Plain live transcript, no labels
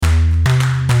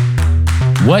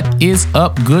What is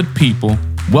up, good people?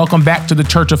 Welcome back to the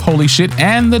Church of Holy Shit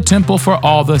and the Temple for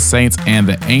all the saints and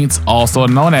the ain'ts, also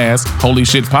known as Holy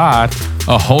Shit Pod,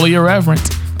 a holy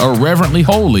irreverent, irreverently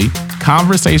holy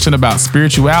conversation about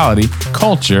spirituality,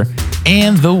 culture,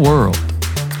 and the world.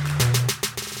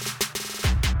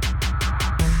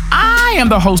 I am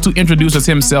the host who introduces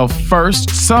himself first.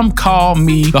 Some call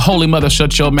me the Holy Mother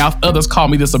Shut Your Mouth. Others call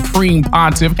me the Supreme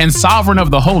Pontiff and Sovereign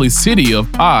of the Holy City of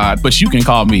Pod. But you can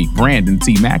call me Brandon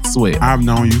T. Maxwell. I've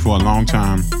known you for a long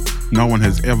time. No one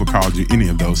has ever called you any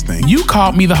of those things. You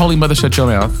called me the Holy Mother Shut Your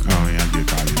Mouth. Oh, yeah, I did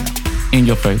call you that. In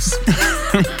your face.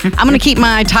 I'm going to keep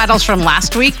my titles from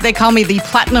last week. They call me the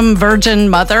Platinum Virgin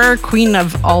Mother, Queen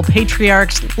of all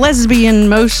Patriarchs, Lesbian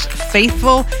Most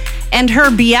Faithful, and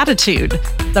her Beatitude,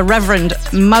 the Reverend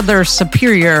Mother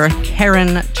Superior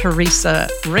Karen Teresa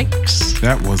Ricks.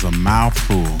 That was a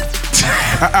mouthful.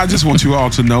 I just want you all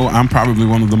to know I'm probably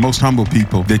one of the most humble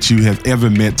people that you have ever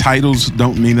met. Titles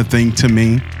don't mean a thing to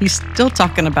me. He's still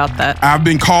talking about that. I've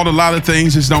been called a lot of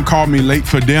things. Just don't call me late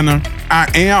for dinner. I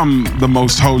am the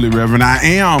most holy reverend. I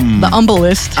am. The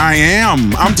humblest. I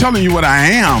am. I'm telling you what I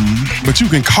am. But you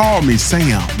can call me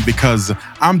Sam because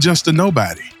I'm just a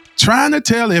nobody. Trying to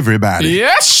tell everybody.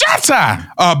 Yes, shut up.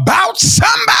 About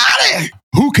somebody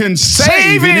who can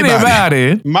save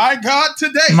anybody. My God,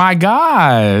 today. My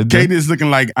God. Katie is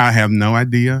looking like I have no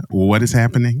idea what is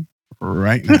happening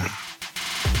right now.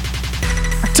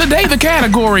 Today, the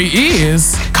category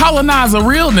is colonizer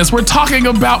realness. We're talking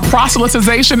about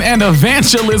proselytization and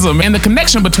evangelism and the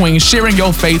connection between sharing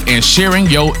your faith and sharing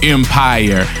your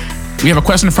empire. We have a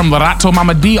question from Larato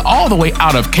Mama D all the way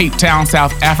out of Cape Town,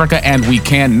 South Africa, and we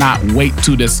cannot wait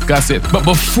to discuss it. But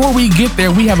before we get there,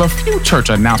 we have a few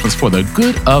church announcements for the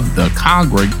good of the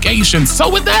congregation.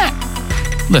 So with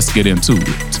that, let's get into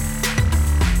it.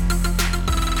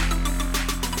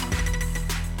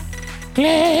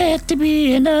 Glad to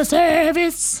be in the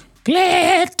service.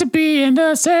 Glad to be in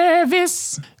the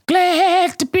service.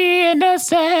 Glad to be in the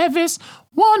service.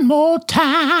 One more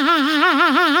time.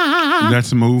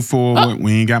 Let's move forward.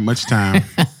 We ain't got much time.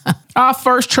 Our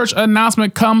first church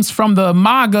announcement comes from the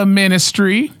MAGA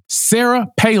ministry. Sarah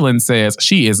Palin says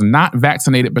she is not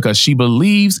vaccinated because she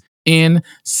believes in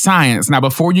science. Now,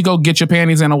 before you go get your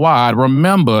panties in a wad,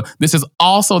 remember, this is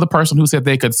also the person who said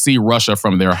they could see Russia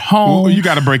from their home. Well, you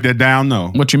got to break that down, though.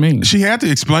 What you mean? She had to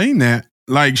explain that.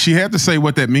 Like, she had to say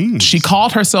what that means. She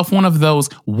called herself one of those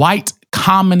white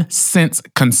common sense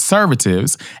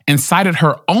conservatives and cited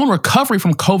her own recovery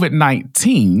from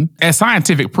COVID-19 as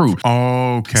scientific proof.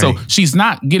 Okay. So she's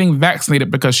not getting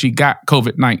vaccinated because she got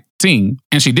COVID-19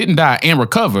 and she didn't die and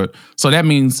recovered. So that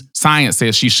means science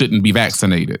says she shouldn't be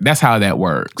vaccinated. That's how that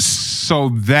works. So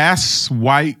that's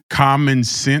white common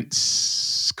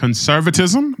sense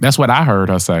conservatism? That's what I heard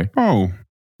her say. Oh,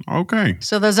 okay.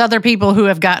 So those other people who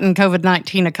have gotten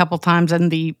COVID-19 a couple times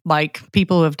and the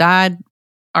people who have died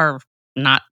are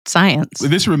not science.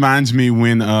 This reminds me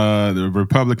when the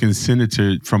Republican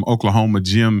senator from Oklahoma,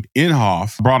 Jim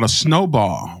Inhofe, brought a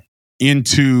snowball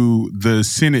into the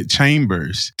Senate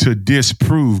chambers to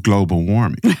disprove global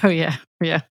warming. Oh, yeah.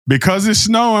 Yeah. Because it's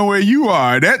snowing where you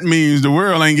are, that means the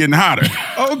world ain't getting hotter.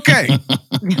 Okay.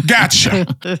 Gotcha.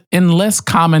 In less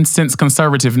common sense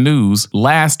conservative news,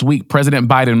 last week, President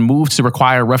Biden moved to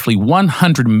require roughly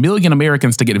 100 million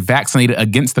Americans to get vaccinated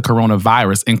against the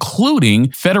coronavirus,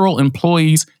 including federal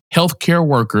employees, healthcare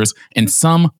workers, and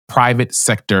some private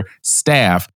sector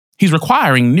staff. He's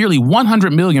requiring nearly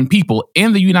 100 million people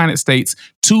in the United States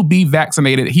to be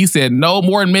vaccinated. He said, no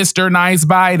more Mr. Nice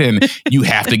Biden. You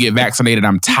have to get vaccinated.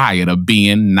 I'm tired of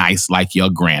being nice like your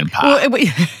grandpa.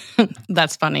 Well,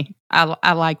 that's funny.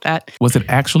 I like that. Was it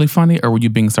actually funny or were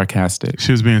you being sarcastic?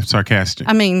 She was being sarcastic.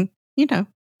 I mean,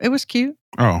 it was cute.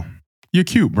 Oh, you're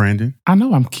cute, Brandon. I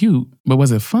know I'm cute, but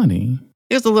was it funny?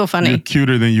 It was a little funny. You're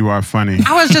cuter than you are funny.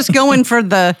 I was just going for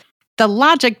the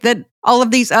logic that all of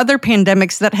these other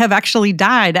pandemics that have actually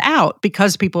died out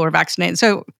because people are vaccinated.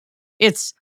 So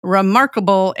it's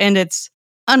remarkable and it's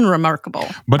unremarkable.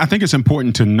 But I think it's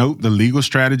important to note the legal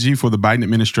strategy for the Biden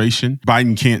administration.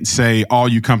 Biden can't say, all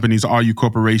you companies, all you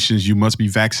corporations, you must be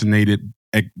vaccinated,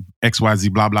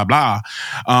 XYZ, blah, blah, blah.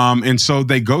 And so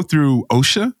they go through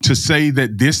OSHA to say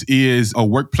that this is a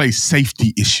workplace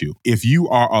safety issue. If you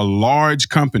are a large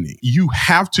company, you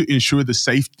have to ensure the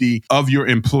safety of your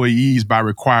employees by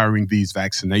requiring these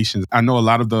vaccinations. I know a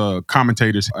lot of the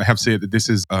commentators have said that this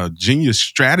is a genius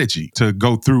strategy to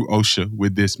go through OSHA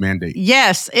with this mandate.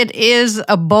 Yes, it is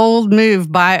a bold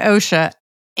move by OSHA.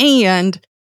 And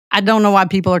I don't know why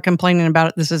people are complaining about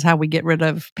it. This is how we get rid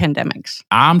of pandemics.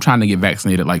 I'm trying to get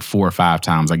vaccinated like 4 or 5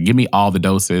 times. Like, give me all the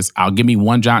doses. I'll give me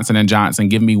one Johnson & Johnson,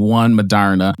 give me one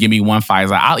Moderna, give me one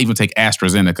Pfizer. I'll even take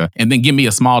AstraZeneca, and then give me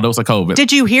a small dose of COVID.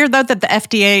 Did you hear, though, that the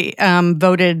FDA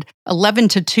voted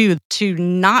 11-2 to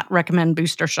not recommend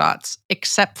booster shots,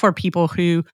 except for people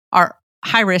who are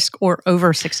high risk or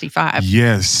over 65?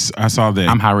 Yes, I saw that.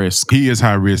 I'm high risk. He is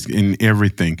high risk in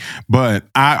everything. But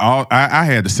I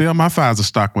had to sell my Pfizer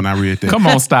stock when I read that. Come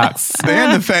on, stocks.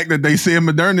 And the fact that they said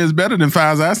Moderna is better than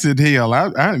Pfizer, I said, hell,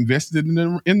 I invested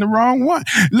in the wrong one.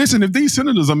 Listen, if these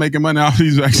senators are making money off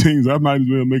these vaccines, I might as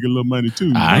well make a little money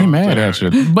too. I ain't mad at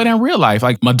you. But in real life,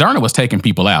 like, Moderna was taking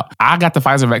people out. I got the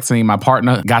Pfizer vaccine. My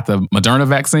partner got the Moderna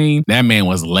vaccine. That man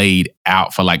was laid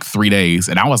out for like 3 days.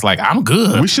 And I was like, I'm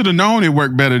good. We should have known it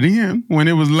worked better then when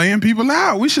it was laying people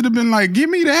out. We should have been like, give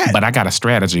me that. But I got a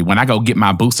strategy. When I go get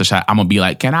my booster shot, I'm going to be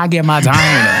like, can I get my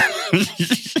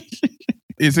Moderna?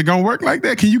 Is it going to work like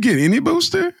that? Can you get any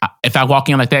booster? If I walk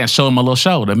in like that and show them a little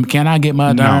shoulder, can I get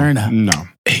my Moderna?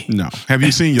 No. Have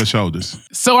you seen your shoulders?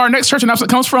 So our next church announcement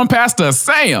comes from Pastor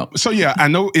Sam. So yeah, I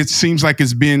know it seems like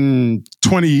it's been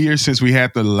 20 years since we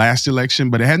had the last election,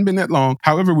 but it hadn't been that long.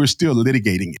 However, we're still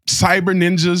litigating it. Cyber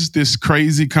Ninjas, this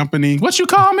crazy company. What you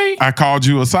call me? I called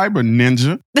you a cyber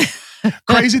ninja.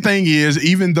 Crazy thing is,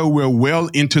 even though we're well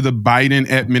into the Biden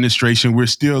administration, we're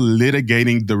still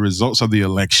litigating the results of the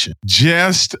election.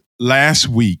 Just last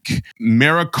week,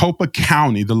 Maricopa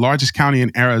County, the largest county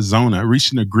in Arizona,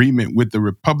 reached an agreement with the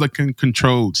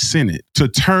Republican-controlled Senate to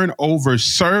turn over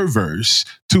servers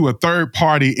to a third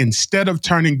party instead of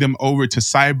turning them over to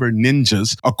Cyber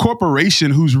Ninjas, a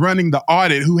corporation who's running the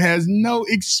audit, who has no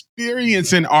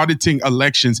experience in auditing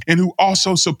elections and who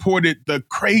also supported the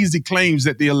crazy claims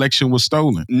that the election was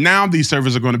stolen. Now these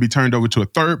servers are going to be turned over to a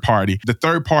third party. The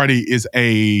third party is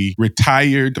a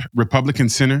retired Republican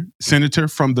senator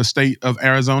from the state of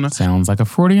Arizona. Sounds like a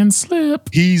Freudian slip.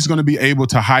 He's going to be able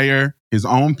to hire his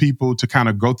own people to kind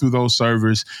of go through those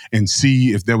servers and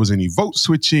see if there was any vote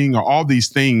switching or all these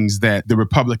things that the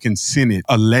Republican Senate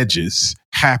alleges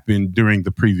happened during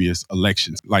the previous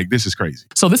elections. Like, this is crazy.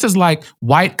 So this is like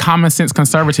white common sense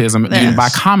conservatism. Yes. And by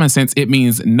common sense, it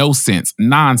means no sense,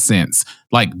 nonsense,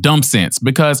 like dumb sense.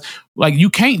 Because like, you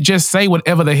can't just say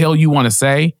whatever the hell you want to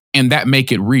say and that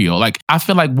make it real. Like, I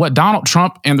feel like what Donald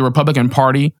Trump and the Republican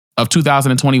Party of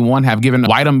 2021 have given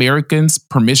white Americans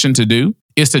permission to do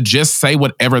is to just say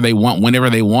whatever they want, whenever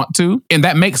they want to. And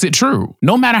that makes it true.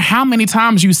 No matter how many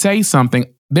times you say something,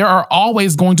 there are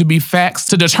always going to be facts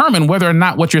to determine whether or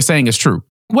not what you're saying is true.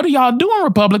 What are y'all doing,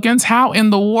 Republicans? How in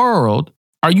the world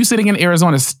are you sitting in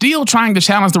Arizona still trying to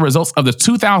challenge the results of the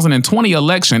 2020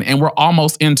 election and we're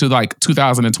almost into like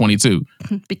 2022?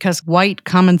 Because white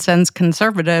common sense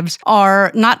conservatives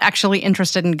are not actually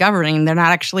interested in governing. They're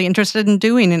not actually interested in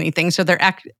doing anything. So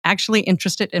they're actually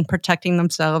interested in protecting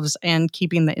themselves and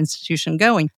keeping the institution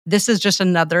going. This is just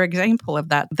another example of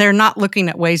that. They're not looking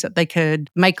at ways that they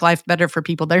could make life better for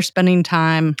people. They're spending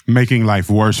time making life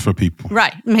worse for people.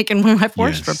 Right. Making life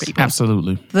worse for people.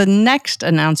 Absolutely. The next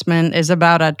announcement is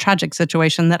about a tragic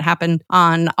situation that happened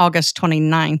on August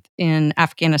 29th in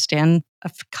Afghanistan,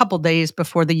 a couple days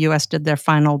before the U.S. did their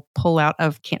final pullout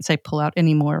of, can't say pullout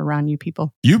anymore around you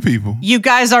people. You people. You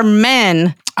guys are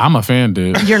men. I'm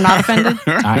offended. You're not offended?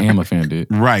 I am offended.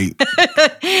 Right.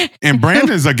 And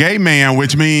Brandon's a gay man,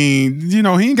 which means, he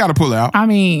ain't got to pull out. I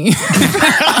mean,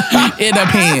 it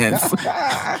depends.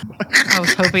 I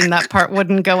was hoping that part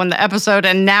wouldn't go in the episode,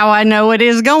 and now I know it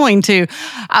is going to.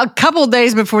 A couple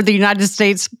days before the United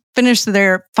States finished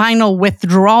their final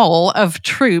withdrawal of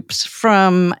troops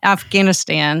from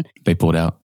Afghanistan. They pulled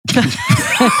out.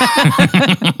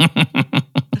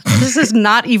 This is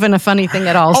not even a funny thing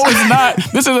at all. Oh, it's not.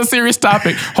 This is a serious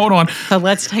topic. Hold on. So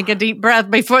let's take a deep breath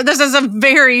before. This is a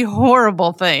very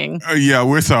horrible thing. Yeah,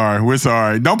 we're sorry. We're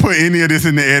sorry. Don't put any of this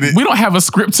in the edit. We don't have a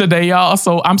script today, y'all.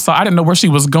 So I'm sorry. I didn't know where she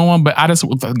was going, but I just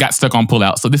got stuck on pull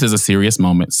out. So this is a serious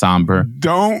moment. Somber.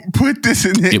 Don't put this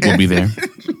in the edit. It will be there.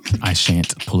 I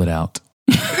shan't pull it out.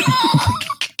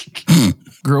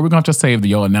 Girl, we're going to have to save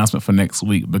your announcement for next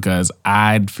week because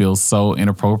I'd feel so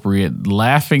inappropriate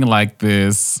laughing like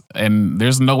this and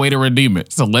there's no way to redeem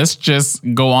it. So let's just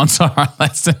go on to our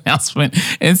last announcement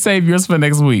and save yours for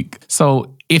next week.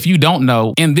 So If you don't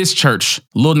know, in this church,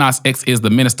 Lil Nas X is the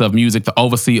minister of music, the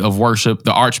overseer of worship,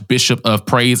 the archbishop of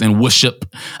praise and worship.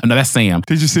 No, that's Sam.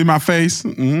 Did you see my face?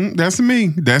 That's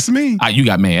me. That's me. You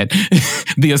got mad.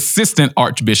 The assistant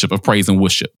archbishop of praise and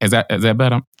worship. Is that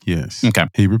better? Yes. Okay.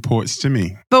 He reports to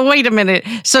me. But wait a minute.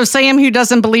 So Sam, who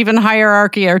doesn't believe in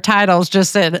hierarchy or titles,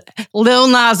 just said, Lil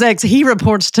Nas X, he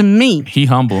reports to me. He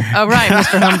humble. Oh, right,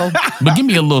 Mr. Humble. But give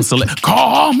me a little select.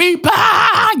 Call me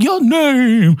by your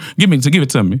name. Give it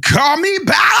to me. Call me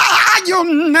by your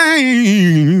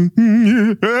name.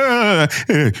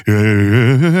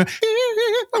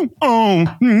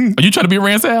 Are you trying to be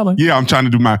Rance Allen? Yeah, I'm trying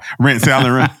to do my Rance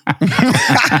Allen.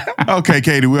 Okay,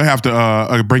 Katie, we'll have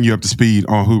to bring you up to speed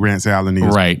on who Rance Allen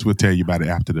is. Right. We'll tell you about it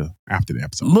after the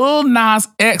episode. Lil Nas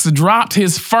X dropped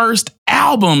his first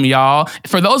album, y'all.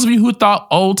 For those of you who thought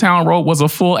Old Town Road was a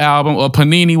full album or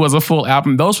Panini was a full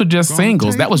album, those were just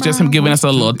singles. That was just him giving us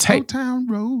a little tape. Old Town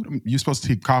Road. You're supposed to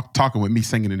keep talking with me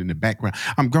singing it in the background.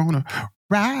 I'm gonna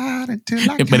ride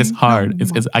until I But it's hard.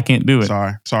 I can't do it.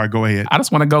 Sorry. Go ahead. I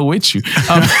just want to go with you.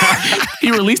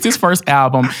 He released his first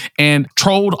album and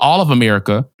trolled all of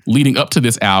America leading up to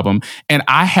this album. And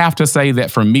I have to say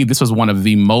that for me, this was one of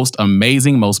the most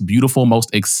amazing, most beautiful,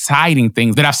 most exciting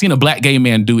things that I've seen a black gay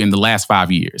man do in the last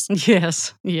 5 years.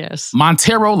 Yes.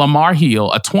 Montero Lamar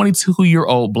Hill, a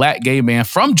 22-year-old black gay man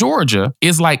from Georgia,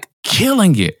 is like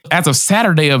killing it. As of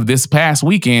Saturday of this past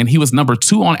weekend, he was number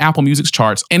 2 on Apple Music's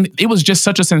charts. And it was just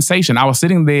such a sensation. I was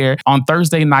sitting there on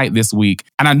Thursday night this week,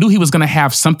 and I knew he was going to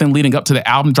have something leading up to the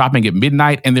album dropping at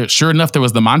midnight. And sure enough, there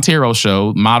was the Montero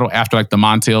show, modeled after like the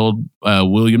Montel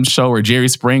Williams show or Jerry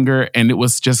Springer. And it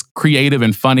was just creative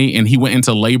and funny. And he went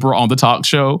into labor on the talk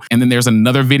show. And then there's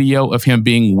another video of him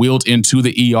being wheeled into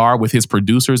the ER with his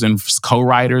producers and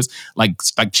co-writers, like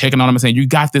checking on him and saying, "You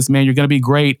got this, man. You're going to be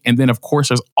great." And then, of course,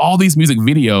 there's all these music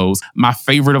videos, my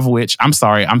favorite of which, I'm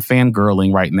sorry, I'm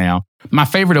fangirling right now. My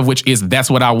favorite of which is That's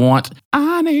What I Want.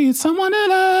 I need someone to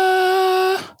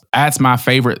love. That's my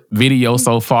favorite video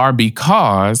so far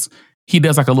because he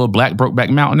does like a little black Brokeback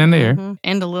Mountain in there. Mm-hmm.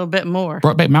 And a little bit more.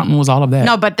 Brokeback Mountain was all of that.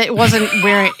 No, but it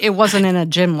wasn't in a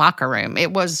gym locker room.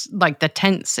 It was like the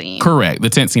tent scene. Correct. The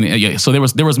tent scene. Yeah. So there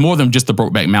was more than just the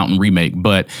Brokeback Mountain remake.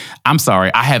 But I'm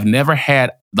sorry, I have never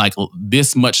had like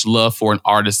this much love for an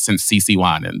artist since CeCe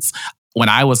Winans. When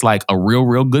I was like a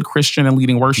real good Christian and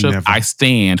leading worship, I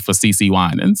stand for CeCe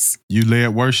Winans. You led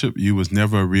worship, you was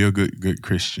never a real good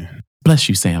Christian. Bless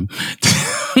you, Sam.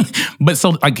 But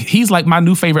so like he's like my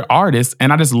new favorite artist,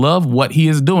 and I just love what he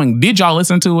is doing. Did y'all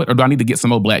listen to it, or do I need to get some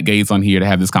more black gays on here to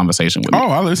have this conversation with me? Oh,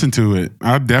 I listened to it.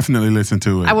 I definitely listened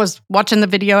to it. I was watching the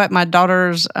video at my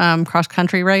daughter's cross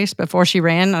country race before she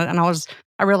ran, and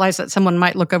I realized that someone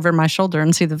might look over my shoulder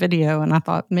and see the video, and I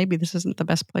thought maybe this isn't the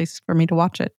best place for me to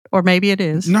watch it. Or maybe it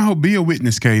is. No, be a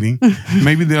witness, Katie.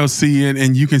 Maybe they'll see it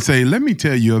and you can say, "Let me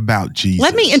tell you about Jesus."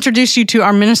 Let me introduce you to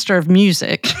our minister of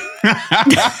music.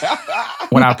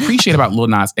 What I appreciate about Lil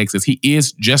Nas X is he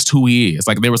is just who he is.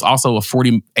 Like there was also a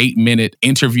 48-minute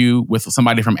interview with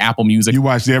somebody from Apple Music. You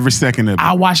watched every second of it.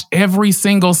 I watched every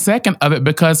single second of it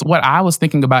because what I was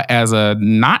thinking about as a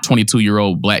not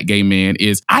 22-year-old black gay man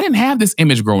is I didn't have this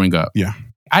image growing up. Yeah.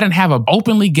 I didn't have an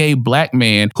openly gay black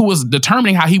man who was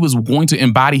determining how he was going to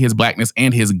embody his blackness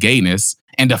and his gayness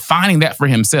and defining that for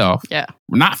himself. Yeah.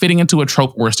 Not fitting into a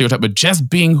trope or a stereotype, but just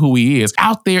being who he is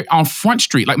out there on Front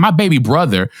Street. Like my baby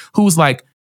brother, who's like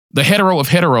the hetero of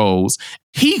heteros,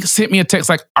 he sent me a text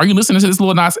like, "Are you listening to this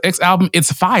Lil Nas X album?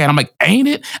 It's fire." And I'm like, "Ain't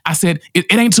it?" I said,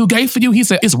 it ain't too gay for you? He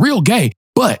said, "It's real gay,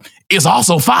 but it's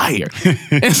also fire."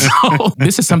 And so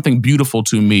this is something beautiful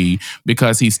to me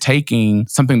because he's taking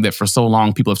something that for so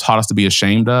long people have taught us to be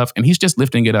ashamed of, and he's just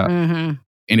lifting it up. Mm-hmm.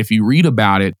 And if you read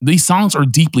about it, these songs are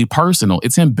deeply personal.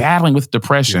 It's him battling with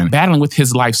depression, battling with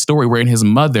his life story wherein his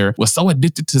mother was so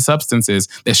addicted to substances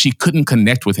that she couldn't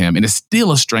connect with him and is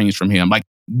still estranged from him. Like,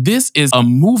 this is a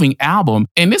moving album,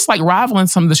 and it's like rivaling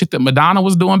some of the shit that Madonna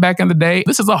was doing back in the day.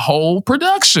 This is a whole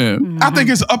production. Mm-hmm. I think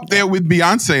it's up there with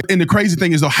Beyonce. And the crazy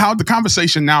thing is, though, how the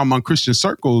conversation now among Christian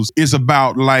circles is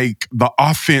about like the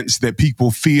offense that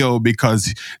people feel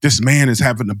because this man is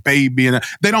having a baby, and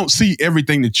they don't see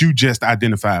everything that you just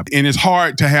identified. And it's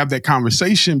hard to have that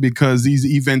conversation because these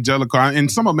evangelical,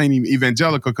 and some of them ain't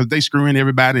evangelical because they screw in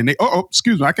everybody, and they,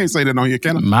 excuse me, I can't say that on here,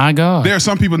 can I? My God. There are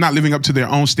some people not living up to their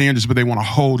own standards, but they want to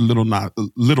hold hold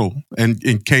little,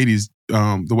 and Katie's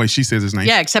the way she says his name.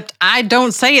 Yeah, except I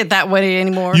don't say it that way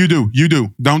anymore. You do.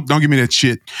 Don't give me that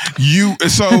shit.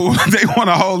 So they want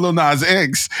to hold Lil Nas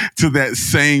X to that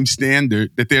same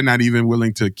standard that they're not even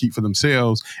willing to keep for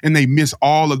themselves, and they miss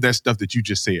all of that stuff that you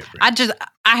just said. Right?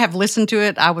 I have listened to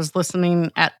it. I was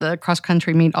listening at the cross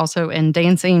country meet also and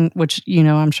dancing, which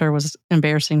I'm sure was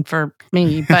embarrassing for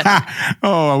me. But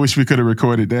I wish we could have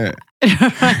recorded that.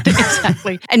 Right,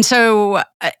 exactly. And so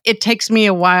it takes me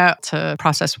a while to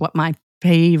process what my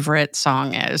favorite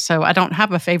song is. So I don't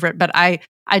have a favorite, but I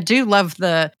do love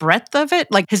the breadth of it,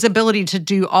 like his ability to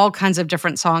do all kinds of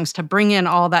different songs, to bring in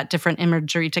all that different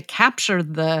imagery, to capture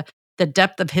the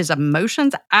depth of his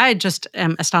emotions. I just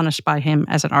am astonished by him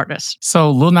as an artist.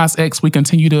 So Lil Nas X, we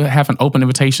continue to have an open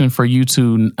invitation for you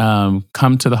to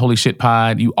come to the Holy Shit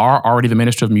Pod. You are already the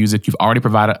Minister of Music. You've already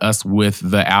provided us with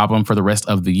the album for the rest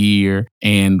of the year.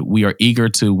 And we are eager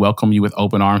to welcome you with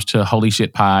open arms to Holy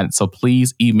Shit Pod. So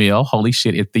please email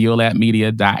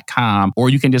holyshit@theoladmedia.com, or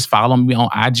you can just follow me on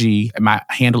IG. My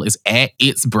handle is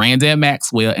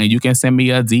 @itsBrandonMaxwell, and you can send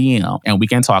me a DM and we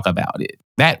can talk about it.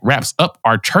 That wraps up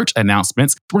our church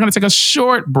announcements. We're going to take a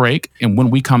short break, and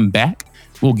when we come back,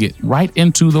 we'll get right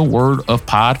into the word of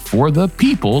pod for the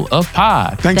people of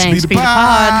pod. Thanks be to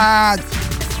pod.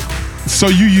 So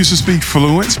you used to speak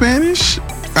fluent Spanish?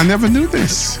 I never knew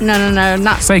this. No,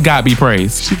 not. Say God be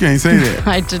praised. She can't say that.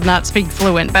 I did not speak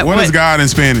fluent. But what is God in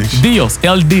Spanish? Dios,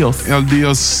 el Dios. El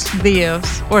Dios.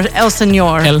 Dios. Or El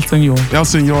Señor. El Señor. El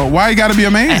Señor. Why you gotta be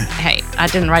a man? Hey, I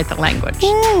didn't write the language.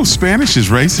 Ooh, Spanish is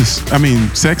racist. I mean,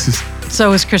 sexist.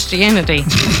 So is Christianity.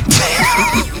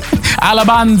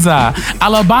 Alabanza,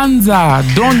 alabanza,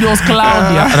 Don Dios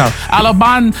Claudia. No,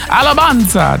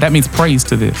 alabanza. That means praise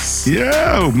to this.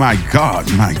 Yeah, my God.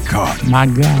 My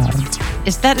God.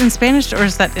 Is that in Spanish or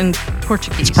is that in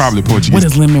Portuguese? It's probably Portuguese. What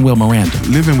is Lin-Manuel Miranda?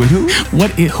 Living with who?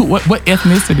 What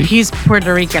ethnicity? He's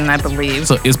Puerto Rican, I believe.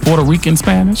 So is Puerto Rican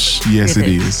Spanish? Yes, it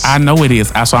is. I know it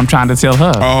is. So I'm trying to tell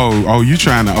her. Oh, you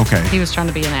trying to, okay. He was trying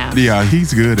to be an ass. Yeah,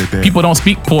 he's good at that. People don't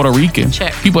speak Puerto Rican.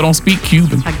 Check. People don't speak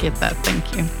Cuban. I get that.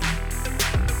 Thank you.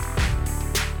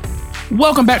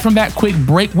 Welcome back from that quick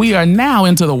break. We are now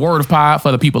into the Word of Pod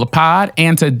for the people of Pod,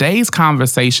 and today's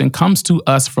conversation comes to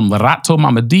us from Lerato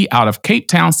Mamadi out of Cape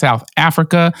Town, South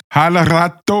Africa. Hi,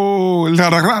 Lerato.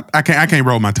 I can't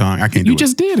roll my tongue. I can't do it. You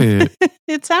just did it.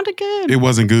 It sounded good. It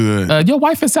wasn't good. Your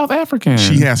wife is South African.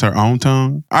 She has her own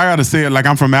tongue. I gotta say it like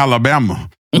I'm from Alabama.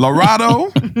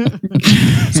 Lerato.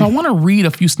 So I want to read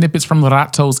a few snippets from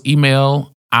Lerato's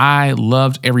email. I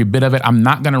loved every bit of it. I'm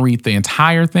not going to read the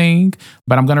entire thing,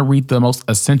 but I'm going to read the most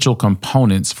essential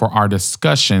components for our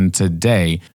discussion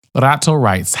today. Lerato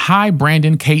writes, "Hi,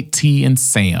 Brandon, Kate, T, and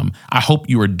Sam. I hope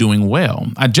you are doing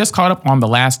well. I just caught up on the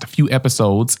last few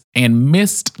episodes and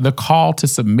missed the call to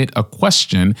submit a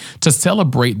question to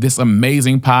celebrate this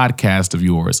amazing podcast of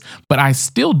yours. But I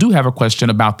still do have a question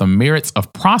about the merits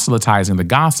of proselytizing the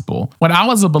gospel. When I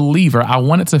was a believer, I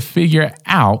wanted to figure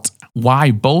out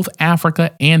why both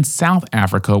Africa and South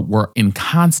Africa were in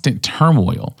constant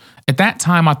turmoil. At that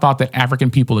time, I thought that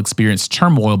African people experienced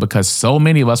turmoil because so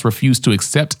many of us refused to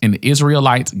accept an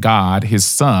Israelite God, his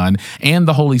son, and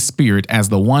the Holy Spirit as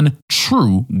the one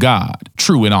true God,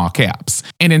 true in all caps,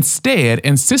 and instead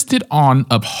insisted on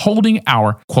upholding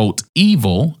our, quote,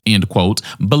 evil, end quote,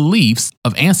 beliefs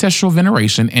of ancestral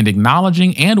veneration and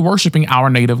acknowledging and worshiping our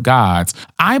native gods.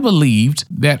 I believed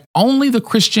that only the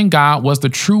Christian God was the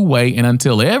true way, and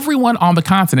until everyone on the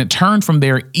continent turned from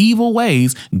their evil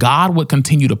ways, God would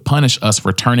continue to punish us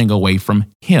for turning away from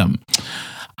him.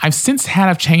 I've since had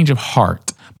a change of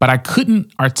heart, but I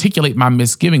couldn't articulate my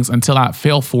misgivings until I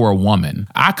fell for a woman.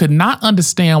 I could not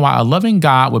understand why a loving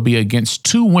God would be against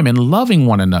two women loving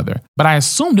one another, but I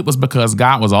assumed it was because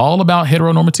God was all about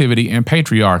heteronormativity and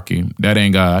patriarchy. That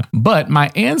ain't God. But my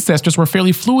ancestors were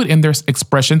fairly fluid in their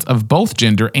expressions of both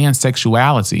gender and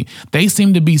sexuality. They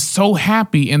seemed to be so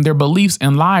happy in their beliefs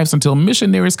and lives until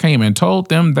missionaries came and told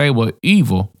them they were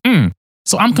evil.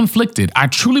 So I'm conflicted. I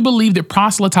truly believe that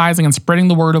proselytizing and spreading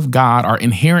the word of God are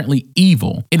inherently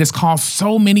evil. It has caused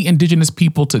so many indigenous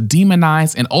people to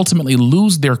demonize and ultimately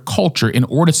lose their culture in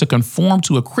order to conform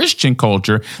to a Christian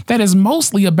culture that is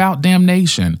mostly about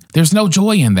damnation. There's no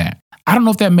joy in that. I don't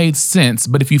know if that made sense,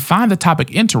 but if you find the topic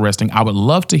interesting, I would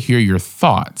love to hear your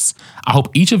thoughts. I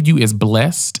hope each of you is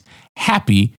blessed,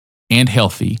 happy, and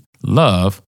healthy.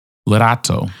 Love,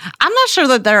 Lerato." I'm not sure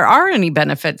that there are any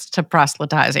benefits to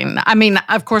proselytizing. I mean,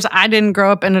 of course, I didn't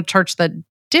grow up in a church that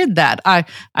did that.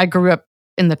 I grew up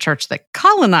in the church that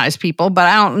colonized people, but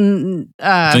I don't...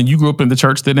 So you grew up in the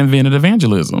church that invented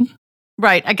evangelism.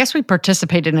 Right. I guess we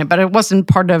participated in it, but it wasn't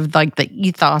part of like the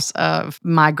ethos of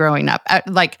my growing up,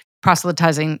 like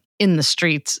proselytizing in the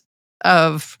streets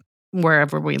of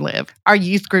wherever we live. Our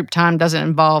youth group time doesn't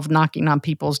involve knocking on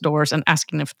people's doors and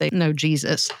asking if they know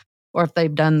Jesus or if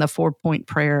they've done the 4-point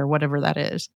prayer or whatever that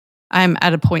is. I'm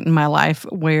at a point in my life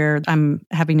where I'm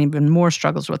having even more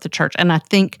struggles with the church. And I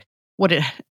think what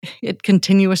it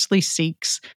continuously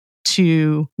seeks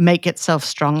to make itself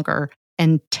stronger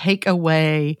and take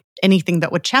away anything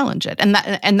that would challenge it.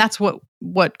 And that's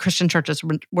what Christian churches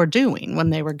were doing when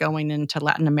they were going into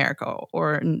Latin America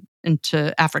or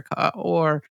into Africa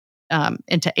or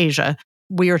into Asia.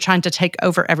 We were trying to take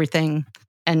over everything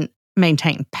and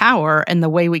maintain power. And the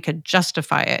way we could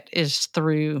justify it is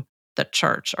through the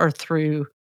church or through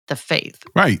the faith.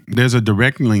 Right. There's a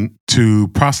direct link to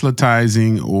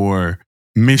proselytizing or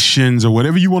missions or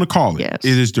whatever you want to call it. Yes.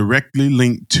 It is directly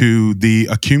linked to the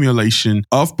accumulation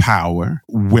of power,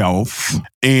 wealth,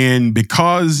 and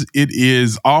because it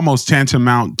is almost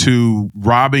tantamount to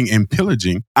robbing and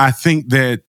pillaging, I think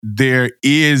that there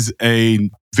is a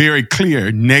very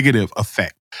clear negative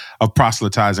effect of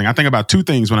proselytizing. I think about two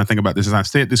things when I think about this. As I've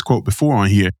said this quote before on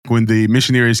here, when the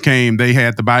missionaries came, they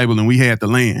had the Bible and we had the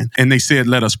land, and they said,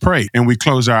 "Let us pray." And we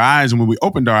closed our eyes, and when we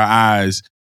opened our eyes,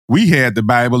 we had the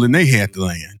Bible and they had the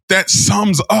land. That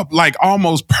sums up like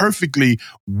almost perfectly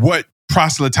what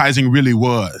proselytizing really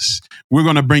was. We're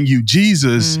going to bring you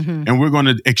Jesus and we're going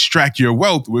to extract your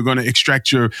wealth. We're going to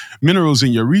extract your minerals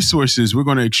and your resources. We're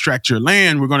going to extract your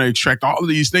land. We're going to extract all of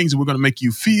these things, and we're going to make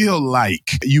you feel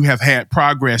like you have had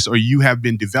progress or you have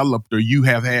been developed or you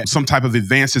have had some type of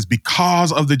advances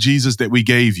because of the Jesus that we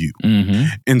gave you.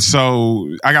 And so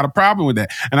I got a problem with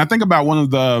that. And I think about one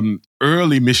of the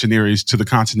early missionaries to the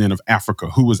continent of Africa,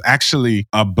 who was actually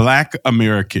a Black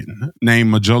American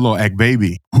named Majolo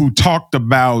Agbabi, who talked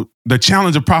about the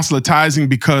challenge of proselytizing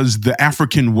because the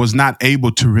African was not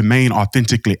able to remain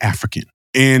authentically African.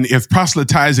 And if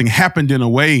proselytizing happened in a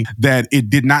way that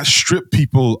it did not strip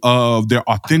people of their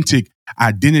authentic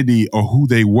identity or who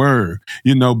they were,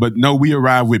 but no, we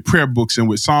arrive with prayer books and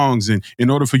with songs. And in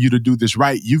order for you to do this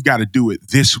right, you've got to do it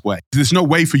this way. There's no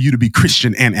way for you to be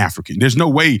Christian and African. There's no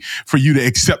way for you to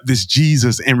accept this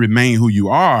Jesus and remain who you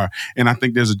are. And I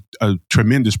think there's a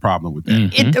tremendous problem with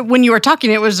that. When you were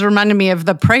talking, it was reminding me of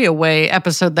the Pray Away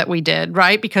episode that we did,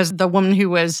 right? Because the woman who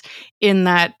was in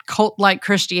that cult-like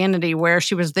Christianity where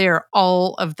she was there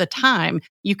all of the time,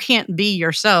 you can't be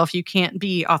yourself. You can't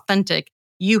be authentic.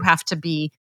 You have to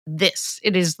be this.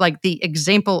 It is like the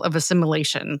example of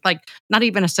assimilation, like not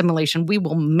even assimilation. We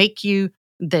will make you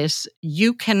this.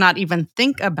 You cannot even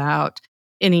think about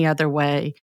any other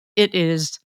way. It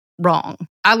is wrong.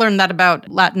 I learned that about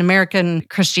Latin American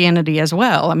Christianity as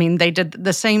well. I mean, they did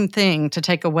the same thing to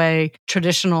take away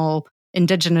traditional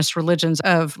indigenous religions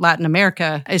of Latin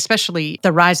America, especially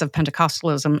the rise of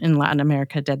Pentecostalism in Latin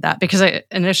America did that. Because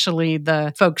initially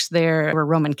the folks there were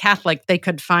Roman Catholic. They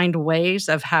could find ways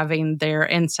of having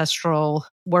their ancestral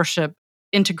worship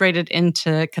integrated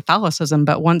into Catholicism.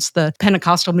 But once the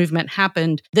Pentecostal movement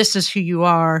happened, this is who you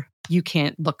are. You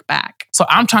can't look back. So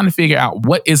I'm trying to figure out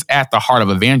what is at the heart of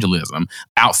evangelism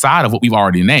outside of what we've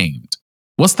already named.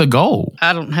 What's the goal?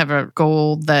 I don't have a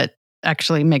goal that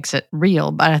actually makes it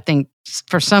real, but I think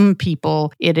for some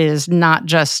people, it is not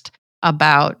just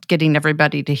about getting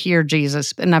everybody to hear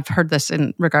Jesus. And I've heard this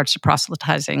in regards to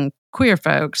proselytizing queer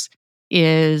folks,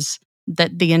 is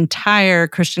that the entire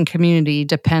Christian community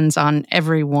depends on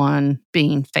everyone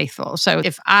being faithful. So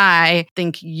if I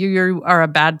think you are a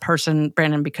bad person,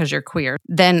 Brandon, because you're queer,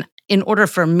 then in order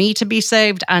for me to be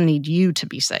saved, I need you to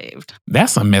be saved.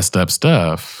 That's some messed up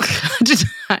stuff.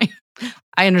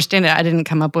 I understand it. I didn't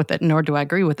come up with it, nor do I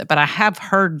agree with it, but I have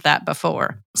heard that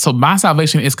before. So my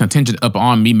salvation is contingent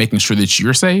upon me making sure that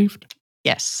you're saved?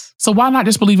 Yes. So why not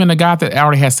just believe in a God that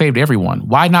already has saved everyone?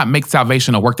 Why not make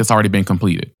salvation a work that's already been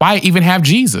completed? Why even have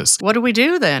Jesus? What do we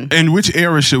do then? In which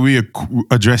era should we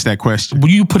address that question?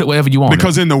 Well, you put it wherever you want.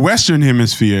 Because in the Western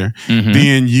Hemisphere,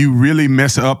 then you really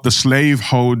mess up the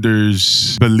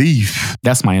slaveholders' belief.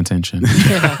 That's my intention.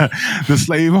 Yeah.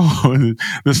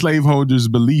 the slaveholders'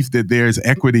 belief that there's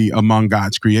equity among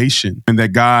God's creation and that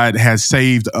God has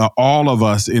saved all of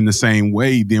us in the same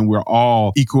way. Then we're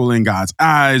all equal in God's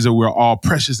eyes, or we're all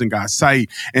precious in God's sight.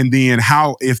 And then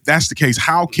if that's the case,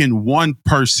 how can one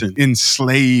person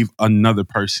enslave another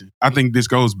person? I think this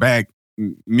goes back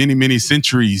many, many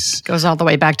centuries. Goes all the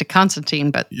way back to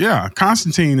Constantine, but yeah,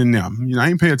 Constantine and them. I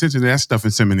ain't pay attention to that stuff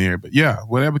in seminary, but yeah,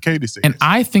 whatever Katie says. And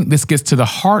I think this gets to the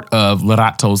heart of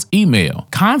Larato's email.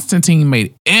 Constantine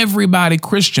made everybody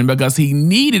Christian because he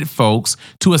needed folks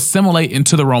to assimilate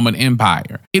into the Roman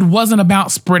Empire. It wasn't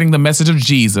about spreading the message of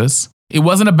Jesus. It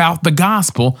wasn't about the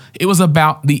gospel. It was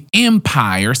about the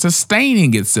empire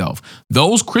sustaining itself.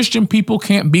 Those Christian people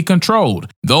can't be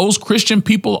controlled. Those Christian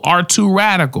people are too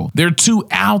radical. They're too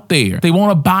out there. They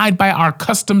won't abide by our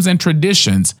customs and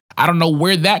traditions. I don't know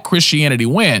where that Christianity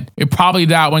went. It probably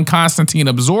died when Constantine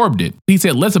absorbed it. He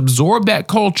said, let's absorb that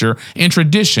culture and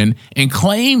tradition and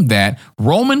claim that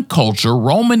Roman culture,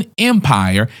 Roman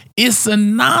Empire is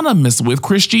synonymous with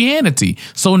Christianity.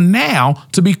 So now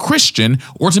to be Christian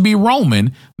or to be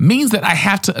Roman means that I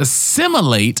have to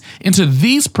assimilate into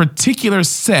these particular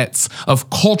sets of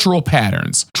cultural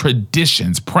patterns,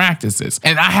 traditions, practices,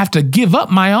 and I have to give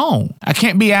up my own. I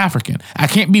can't be African. I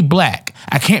can't be black.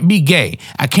 I can't be gay.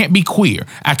 I can't be queer.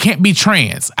 I can't be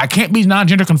trans. I can't be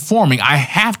non-gender conforming. I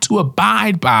have to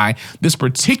abide by this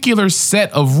particular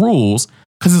set of rules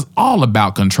because it's all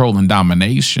about control and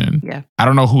domination. Yeah. I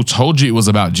don't know who told you it was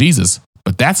about Jesus,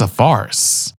 but that's a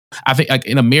farce. I think like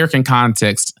in American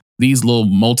context, these little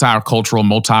multicultural,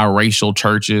 multiracial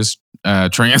churches,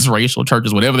 transracial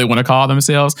churches, whatever they want to call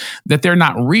themselves, that they're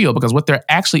not real because what they're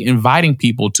actually inviting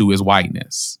people to is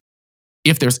whiteness.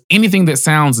 If there's anything that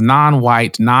sounds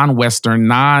non-white, non-Western,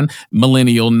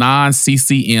 non-millennial,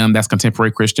 non-CCM, that's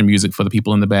contemporary Christian music for the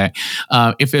people in the back.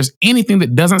 If there's anything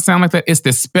that doesn't sound like that, it's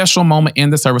this special moment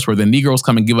in the service where the Negroes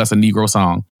come and give us a Negro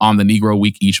song on the Negro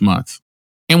Week each month.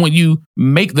 And when you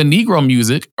make the Negro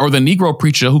music or the Negro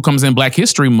preacher who comes in Black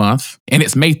History Month and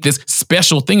it's made this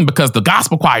special thing because the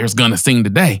gospel choir is going to sing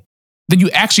today, then you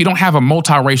actually don't have a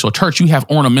multiracial church. You have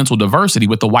ornamental diversity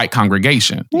with the white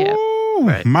congregation. Yeah.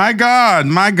 Right. My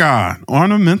God,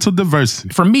 ornamental diversity.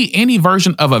 For me, any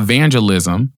version of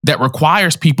evangelism that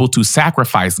requires people to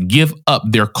sacrifice, give up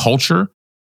their culture,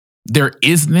 their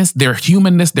isness, their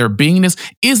humanness, their beingness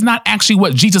is not actually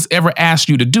what Jesus ever asked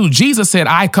you to do. Jesus said,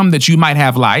 I come that you might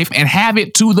have life and have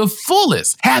it to the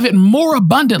fullest, have it more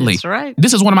abundantly. That's right.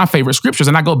 This is one of my favorite scriptures,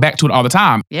 and I go back to it all the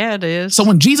time. Yeah, it is. So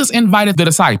when Jesus invited the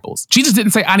disciples, Jesus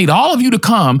didn't say, I need all of you to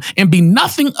come and be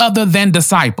nothing other than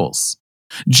disciples.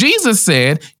 Jesus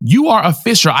said, you are a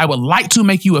fisher. I would like to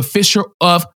make you a fisher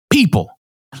of people.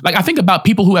 Like I think about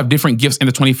people who have different gifts in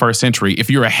the 21st century. If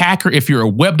you're a hacker, if you're a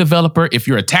web developer, if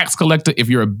you're a tax collector, if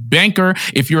you're a banker,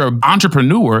 if you're an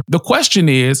entrepreneur, the question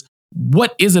is,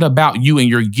 what is it about you and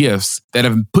your gifts that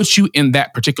have put you in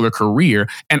that particular career?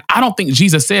 And I don't think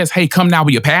Jesus says, hey, come now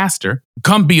be a pastor,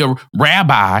 come be a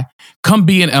rabbi, come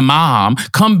be an imam,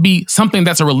 come be something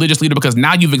that's a religious leader because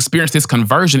now you've experienced this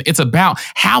conversion. It's about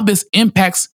how this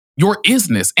impacts your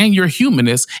isness and your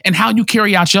humanness and how you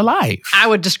carry out your life. I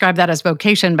would describe that as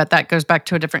vocation, but that goes back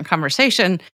to a different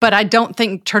conversation. But I don't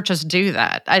think churches do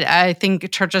that. I think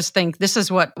churches think this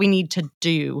is what we need to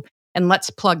do and let's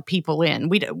plug people in.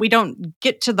 We don't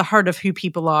get to the heart of who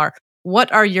people are.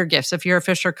 What are your gifts? If you're a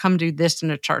fisher, come do this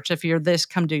in a church. If you're this,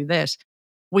 come do this.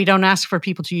 We don't ask for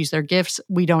people to use their gifts.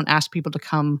 We don't ask people to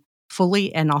come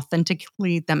fully and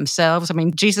authentically themselves. I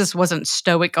mean, Jesus wasn't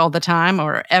stoic all the time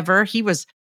or ever. He was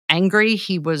angry.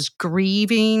 He was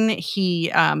grieving.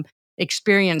 He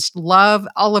experienced love,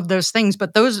 all of those things.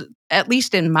 But those, at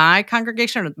least in my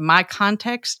congregation or my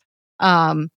context,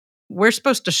 we're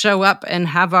supposed to show up and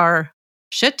have our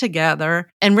shit together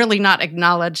and really not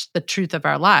acknowledge the truth of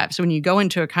our lives. When you go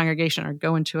into a congregation or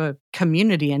go into a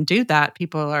community and do that,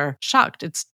 people are shocked.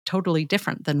 It's totally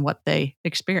different than what they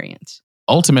experience.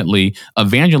 Ultimately,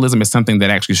 evangelism is something that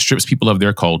actually strips people of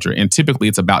their culture. And typically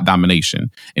it's about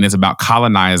domination and it's about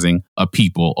colonizing a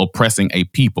people, oppressing a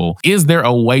people. Is there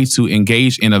a way to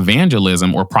engage in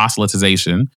evangelism or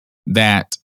proselytization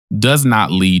that does not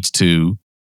lead to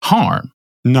harm?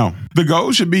 No. The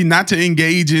goal should be not to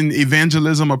engage in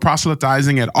evangelism or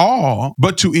proselytizing at all,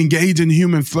 but to engage in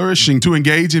human flourishing, to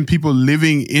engage in people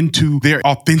living into their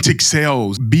authentic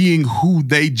selves, being who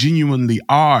they genuinely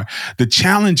are. The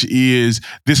challenge is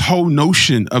this whole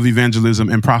notion of evangelism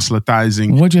and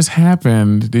proselytizing. What just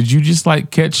happened? Did you just like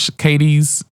catch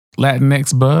Katie's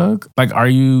Latinx bug? Like, are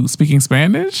you speaking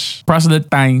Spanish?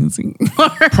 Proselytizing.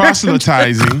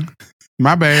 Proselytizing.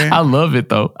 My bad. I love it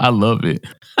though. I love it.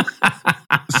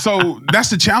 So that's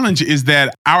the challenge, is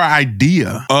that our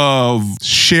idea of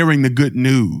sharing the good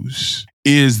news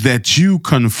is that you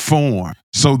conform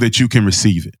so that you can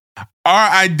receive it.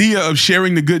 Our idea of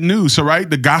sharing the good news, so right,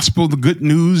 the gospel, the good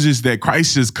news is that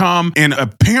Christ has come, and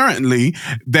apparently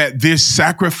that this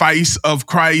sacrifice of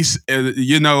Christ,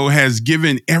 has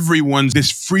given everyone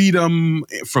this freedom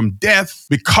from death.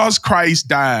 Because Christ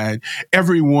died,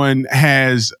 everyone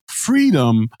has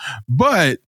freedom,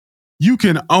 but you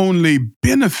can only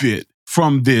benefit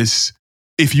from this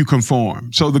if you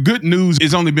conform. So the good news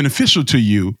is only beneficial to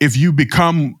you if you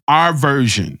become our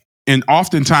version And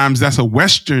oftentimes that's a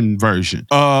Western version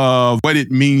of what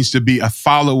it means to be a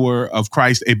follower of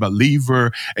Christ, a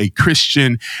believer, a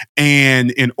Christian. And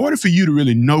in order for you to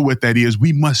really know what that is,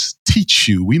 we must teach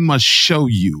you. We must show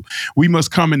you. We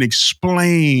must come and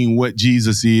explain what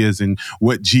Jesus is and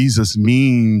what Jesus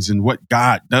means and what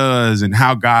God does and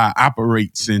how God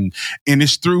operates. And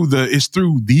it's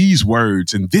through these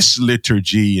words and this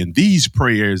liturgy and these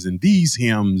prayers and these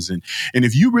hymns. And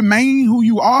if you remain who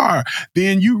you are,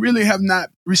 then you really have not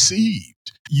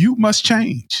received. You must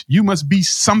change. You must be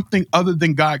something other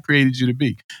than God created you to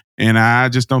be. And I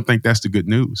just don't think that's the good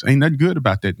news. Ain't nothing good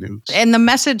about that news. And the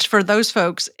message for those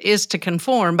folks is to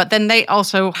conform, but then they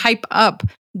also hype up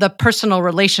the personal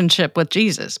relationship with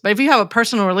Jesus. But if you have a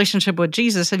personal relationship with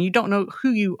Jesus and you don't know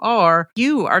who you are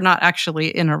not actually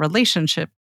in a relationship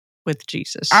with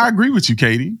Jesus. I agree with you,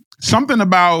 Katie. Something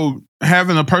about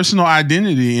having a personal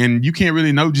identity, and you can't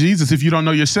really know Jesus if you don't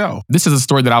know yourself. This is a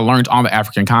story that I learned on the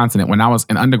African continent. When I was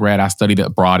in undergrad, I studied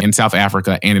abroad in South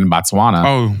Africa and in Botswana.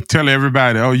 Oh, tell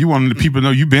everybody. Oh, you want the people to know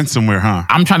you've been somewhere, huh?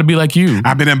 I'm trying to be like you.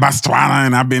 I've been in Botswana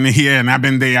and I've been here and I've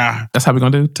been there. That's how we're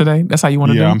going to do today? That's how you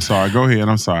want to do? Yeah, I'm sorry. Go ahead.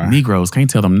 I'm sorry. Negroes, can't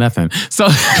tell them nothing. So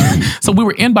we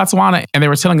were in Botswana and they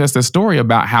were telling us this story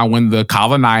about how when the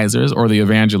colonizers or the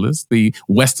evangelists, the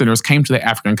Westerners came to the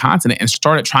African continent and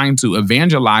started trying to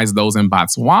evangelize those in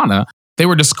Botswana, they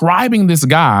were describing this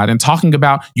God and talking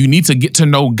about you need to get to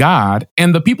know God.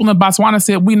 And the people in Botswana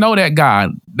said, we know that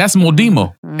God. That's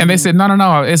Modimo. And they said,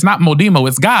 no, it's not Modimo,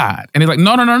 it's God. And he's like,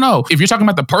 no. If you're talking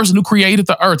about the person who created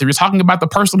the earth, if you're talking about the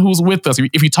person who's with us,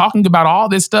 if you're talking about all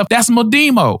this stuff, that's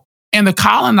Modimo. And the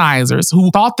colonizers who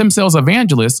thought themselves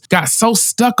evangelists got so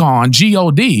stuck on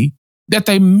God that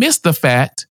they missed the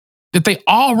fact that they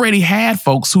already had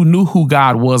folks who knew who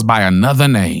God was by another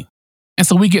name. And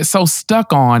so we get so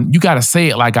stuck on, you got to say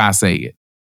it like I say it.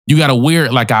 You got to wear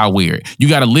it like I wear it. You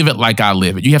got to live it like I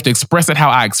live it. You have to express it how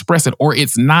I express it, or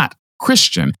it's not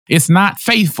Christian. It's not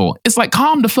faithful. It's like,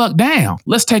 calm the fuck down.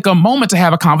 Let's take a moment to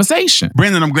have a conversation.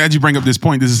 Brandon, I'm glad you bring up this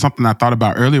point. This is something I thought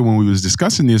about earlier when we was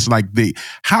discussing this. Like,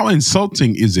 how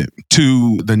insulting is it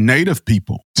to the native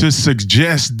people to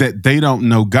suggest that they don't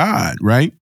know God,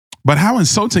 right? But how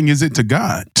insulting is it to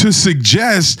God to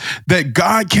suggest that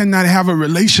God cannot have a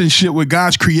relationship with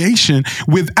God's creation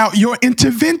without your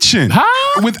intervention,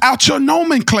 without your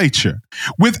nomenclature,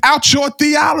 without your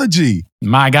theology?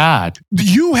 My God.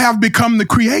 You have become the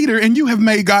creator and you have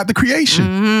made God the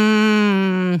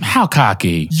creation. How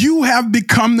cocky. You have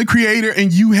become the creator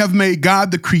and you have made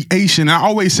God the creation. I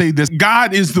always say this,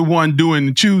 God is the one doing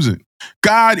the choosing.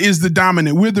 God is the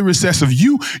dominant. We're the recessive.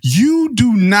 You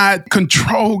do not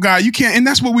control God. You can't. And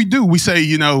that's what we do. We say,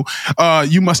 you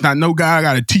must not know God. I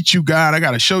got to teach you God. I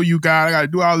got to show you God. I got to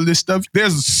do all of this stuff.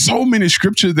 There's so many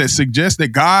scriptures that suggest that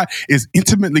God is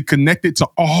intimately connected to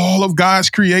all of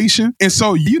God's creation. And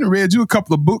so you done read you a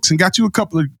couple of books and got you a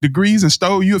couple of degrees and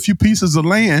stole you a few pieces of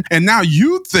land. And now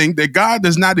you think that God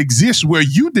does not exist where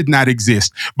you did not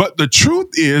exist. But the truth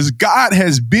is God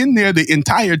has been there the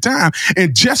entire time.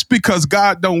 And just because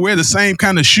God don't wear the same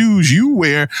kind of shoes you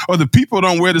wear, or the people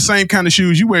don't wear the same kind of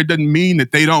shoes you wear, doesn't mean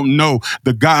that they don't know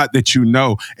the God that you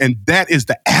know. And that is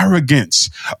the arrogance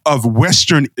of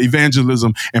Western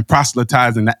evangelism and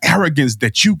proselytizing, the arrogance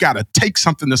that you got to take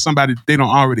something to somebody that they don't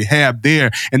already have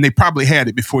there, and they probably had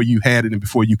it before you had it and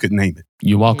before you could name it.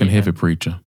 You're walking heavy,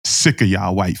 preacher. Sick of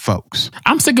y'all white folks.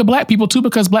 I'm sick of black people too,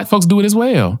 because black folks do it as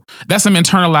well. That's some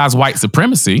internalized white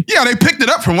supremacy. Yeah, they picked it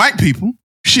up from white people.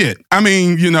 Shit. I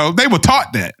mean, they were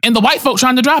taught that. And the white folk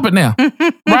trying to drop it now,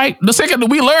 right? The second that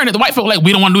we learn it, the white folk like,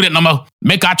 we don't want to do that no more.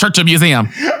 Make our church a museum.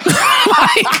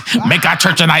 Make our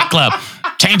church a nightclub.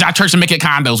 Change our church and make it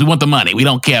condos. We want the money. We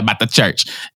don't care about the church.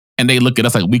 And they look at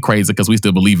us like we crazy because we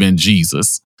still believe in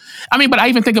Jesus. I mean, but I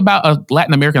even think about a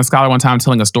Latin American scholar one time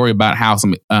telling a story about how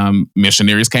some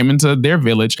missionaries came into their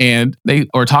village and they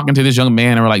were talking to this young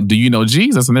man and were like, do you know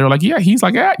Jesus? And they were like, yeah. He's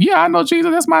like, yeah, I know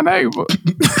Jesus. That's my neighbor.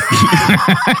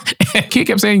 And he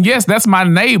kept saying, yes, that's my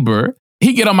neighbor.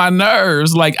 He get on my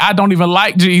nerves. Like, I don't even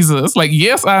like Jesus. Like,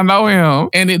 yes, I know him.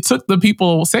 And it took the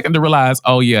people a second to realize,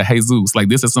 oh yeah, Jesus, like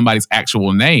this is somebody's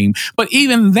actual name. But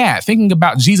even that, thinking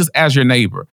about Jesus as your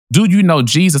neighbor, do you know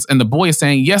Jesus? And the boy is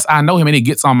saying, yes, I know him, and he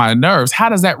gets on my nerves. How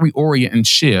does that reorient and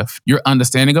shift your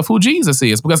understanding of who Jesus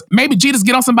is? Because maybe Jesus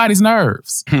get on somebody's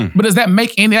nerves. But does that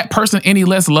make that person any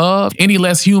less loved, any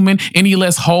less human, any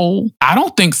less whole? I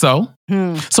don't think so.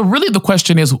 So really the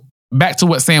question is, back to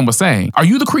what Sam was saying, are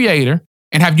you the creator?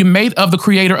 And have you made of the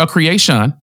creator a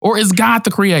creation? Or is God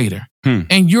the creator?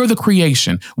 And you're the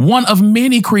creation, one of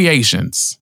many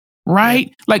creations.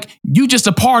 Right? Like, you just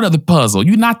a part of the puzzle.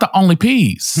 You're not the only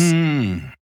piece.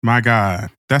 My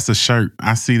God, that's a shirt.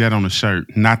 I see that on a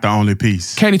shirt, not the only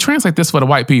piece. Katie, translate this for the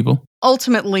white people.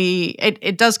 Ultimately,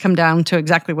 it does come down to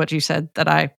exactly what you said that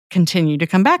I continue to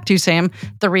come back to, Sam.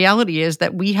 The reality is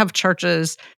that we have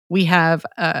churches, we have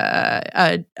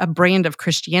a brand of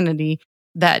Christianity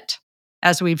that,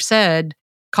 as we've said,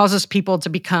 causes people to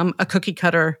become a cookie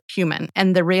cutter human.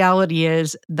 And the reality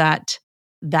is that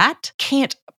that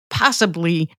can't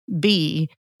possibly be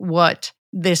what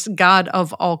this God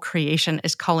of all creation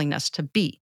is calling us to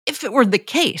be. If it were the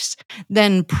case,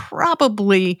 then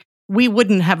probably we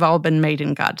wouldn't have all been made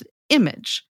in God's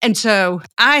image. And so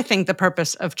I think the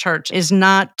purpose of church is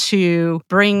not to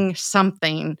bring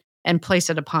something and place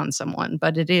it upon someone,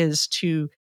 but it is to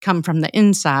come from the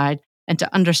inside and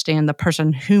to understand the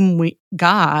person whom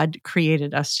God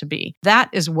created us to be. That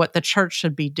is what the church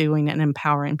should be doing and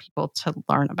empowering people to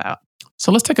learn about.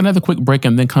 So let's take another quick break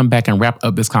and then come back and wrap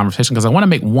up this conversation because I want to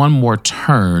make one more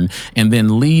turn and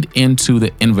then lead into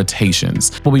the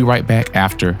invitations. We'll be right back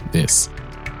after this.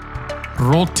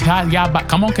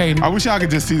 Come on, Katie. I wish y'all could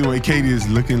just see the way Katie is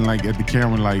looking like at the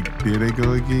camera, like, there they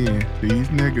go again. These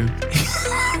niggas.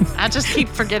 I just keep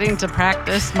forgetting to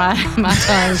practice my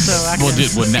time, so I can...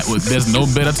 There's no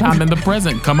better time than the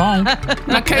present. Come on.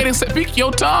 Now, Katie, speak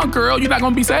your tongue, girl. You're not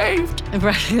going to be saved.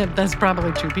 Right, that's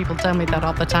probably true. People tell me that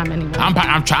all the time anyway.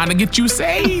 I'm trying to get you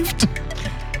saved.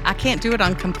 I can't do it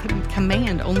on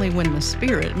command, only when the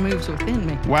Spirit moves within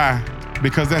me. Why?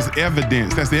 Because that's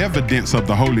evidence. That's the evidence of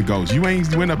the Holy Ghost. You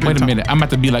ain't went up. Wait a minute. I'm about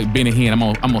to be like Benny Hinn. I'm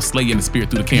gonna slay you in the spirit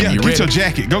through the camera. Yeah, you ready? Get your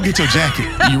jacket. Go get your jacket.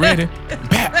 You ready?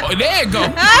 Oh, there you go.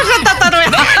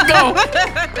 There you go.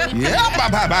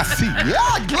 Yeah, bye. See.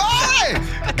 Yeah, glory.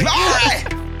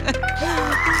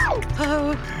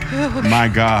 My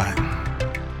God.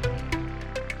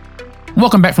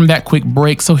 Welcome back from that quick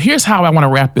break. So here's how I want to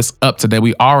wrap this up today.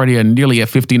 We already are nearly at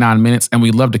 59 minutes and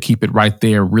we love to keep it right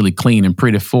there really clean and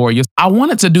pretty for you. I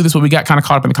wanted to do this when we got kind of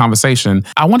caught up in the conversation.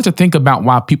 I wanted to think about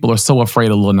why people are so afraid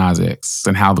of Lil Nas X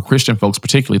and how the Christian folks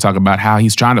particularly talk about how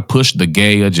he's trying to push the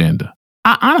gay agenda.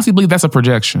 I honestly believe that's a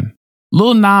projection.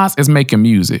 Lil Nas is making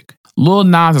music. Lil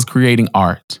Nas is creating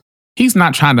art. He's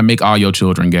not trying to make all your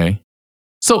children gay.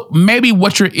 So maybe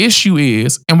what your issue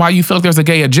is and why you feel like there's a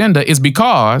gay agenda is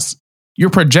because you're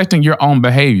projecting your own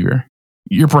behavior.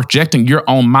 You're projecting your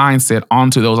own mindset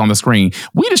onto those on the screen.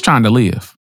 We're just trying to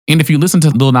live. And if you listen to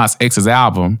Lil Nas X's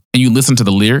album and you listen to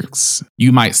the lyrics,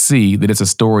 you might see that it's a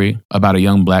story about a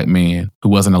young black man who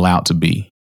wasn't allowed to be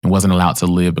and wasn't allowed to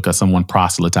live because someone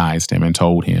proselytized him and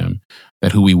told him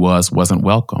that who he was wasn't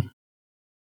welcome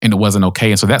and it wasn't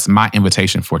okay. And so that's my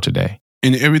invitation for today.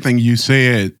 And everything you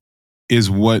said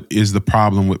is what is the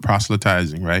problem with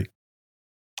proselytizing, right?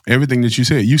 Everything that you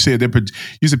said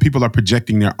people are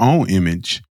projecting their own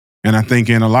image. And I think,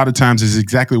 and a lot of times is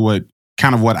exactly what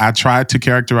I tried to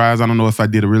characterize. I don't know if I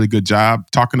did a really good job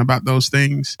talking about those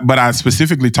things, but I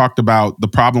specifically talked about the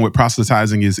problem with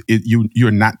proselytizing is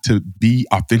you're not to be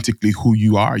authentically who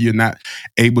you are. You're not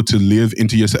able to live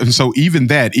into yourself. And so even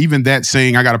that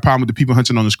saying, I got a problem with the people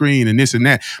hunching on the screen and this and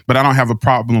that, but I don't have a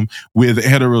problem with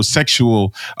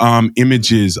heterosexual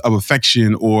images of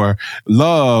affection or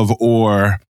love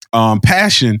or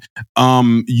passion,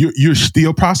 you're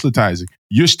still proselytizing.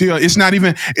 You're still, it's not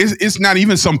even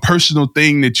some personal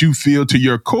thing that you feel to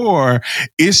your core.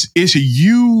 It's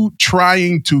you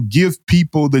trying to give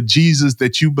people the Jesus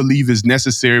that you believe is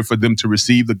necessary for them to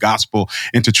receive the gospel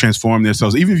and to transform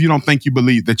themselves. Even if you don't think you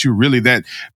believe that you're really that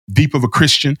deep of a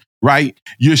Christian, right?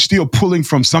 You're still pulling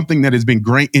from something that has been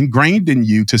ingrained in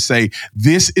you to say,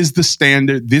 this is the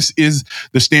standard. This is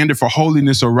the standard for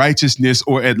holiness or righteousness,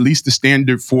 or at least the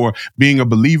standard for being a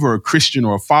believer, a Christian,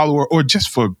 or a follower, or just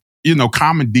for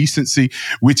common decency,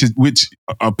 which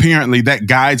apparently that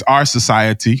guides our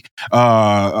society,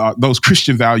 those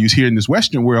Christian values here in this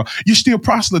Western world. You're still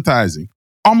proselytizing.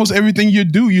 Almost everything you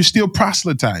do, you're still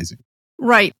proselytizing.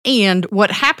 Right. And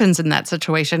what happens in that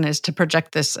situation is to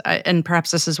project this, and perhaps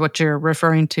this is what you're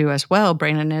referring to as well,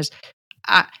 Brandon, is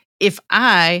if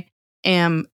I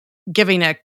am giving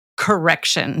a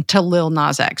correction to Lil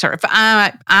Nas X, or if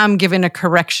I'm giving a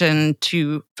correction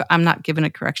to, I'm not giving a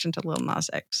correction to Lil Nas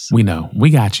X. We know. We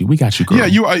got you, girl. Yeah,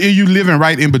 you living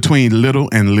right in between little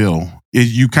and lil.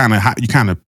 You kind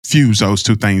of fuse those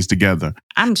two things together.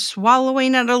 I'm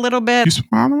swallowing it a little bit. You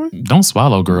swallowing? Don't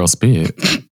swallow, girl. Spit.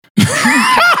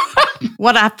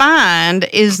 What I find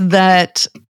is that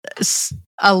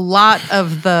a lot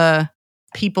of the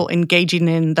people engaging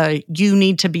in the you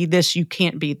need to be this, you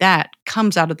can't be that,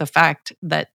 comes out of the fact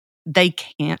that they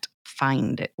can't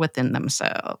find it within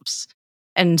themselves.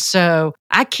 And so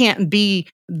I can't be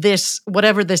this,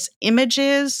 whatever this image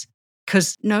is,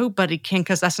 because nobody can,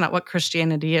 because that's not what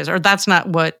Christianity is, or that's not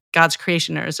what God's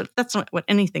creation is, or that's not what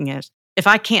anything is. If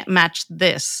I can't match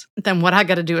this, then what I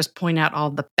got to do is point out all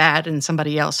the bad in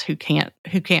somebody else who can't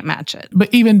match it.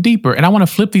 But even deeper, and I want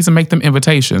to flip these and make them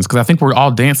invitations, because I think we're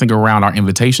all dancing around our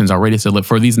invitations already. So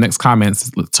for these next comments,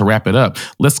 to wrap it up,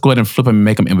 let's go ahead and flip them and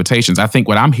make them invitations. I think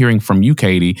what I'm hearing from you,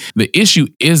 Katie, the issue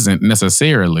isn't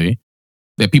necessarily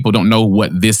that people don't know what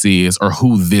this is or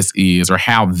who this is or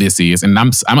how this is. And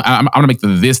I'm going to make the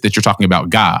this that you're talking about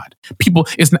God.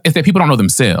 It's that people don't know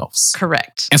themselves.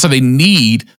 Correct. And so they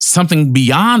need something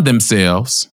beyond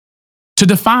themselves to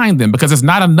define them, because it's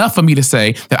not enough for me to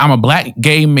say that I'm a Black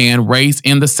gay man raised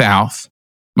in the South.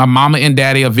 My mama and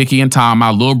daddy are Vicky and Tom.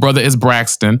 My little brother is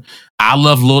Braxton. I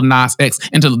love Lil Nas X.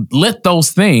 And to let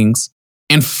those things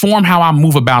inform how I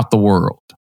move about the world.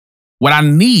 What I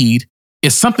need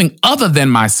is something other than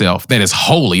myself that is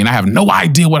holy, and I have no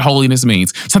idea what holiness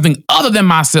means. Something other than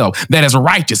myself that is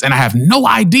righteous, and I have no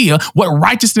idea what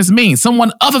righteousness means.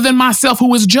 Someone other than myself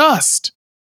who is just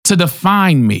to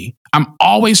define me. I'm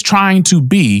always trying to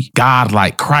be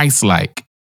God-like, Christ-like.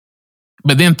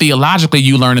 But then theologically,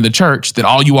 you learn in the church that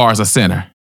all you are is a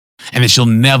sinner, and that you'll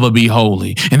never be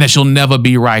holy, and that you'll never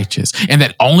be righteous, and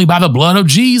that only by the blood of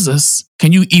Jesus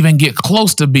can you even get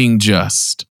close to being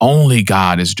just. Only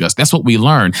God is just. That's what we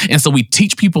learn. And so we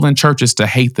teach people in churches to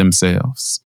hate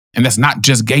themselves. And that's not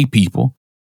just gay people.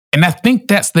 And I think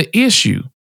that's the issue.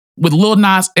 With Lil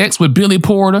Nas X, with Billy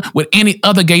Porter, with any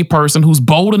other gay person who's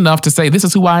bold enough to say, this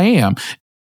is who I am.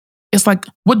 It's like,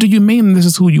 what do you mean this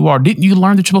is who you are? Didn't you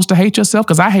learn that you're supposed to hate yourself?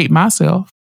 Because I hate myself.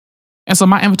 And so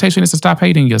my invitation is to stop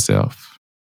hating yourself.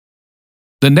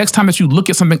 The next time that you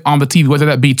look at something on the TV, whether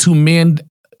that be two men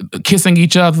kissing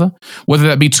each other, whether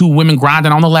that be two women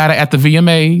grinding on the ladder at the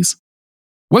VMAs,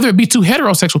 whether it be two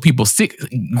heterosexual people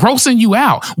grossing you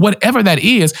out, whatever that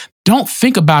is, don't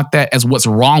think about that as what's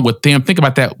wrong with them. Think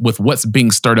about that with what's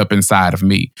being stirred up inside of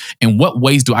me. In what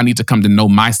ways do I need to come to know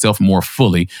myself more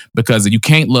fully? Because you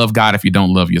can't love God if you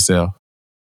don't love yourself.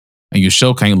 And you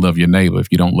sure can't love your neighbor if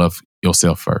you don't love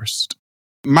yourself first.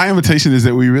 My invitation is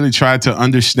that we really try to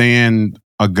understand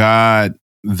a God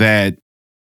that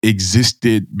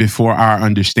existed before our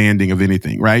understanding of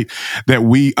anything, right? That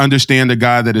we understand a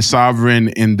God that is sovereign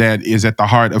and that is at the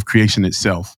heart of creation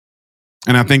itself.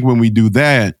 And I think when we do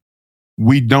that,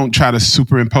 we don't try to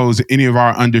superimpose any of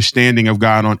our understanding of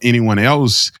God on anyone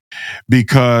else,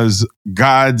 because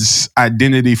God's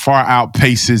identity far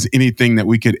outpaces anything that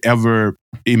we could ever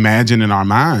imagine in our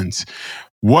minds.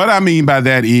 What I mean by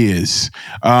that is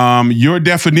your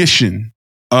definition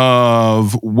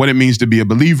of what it means to be a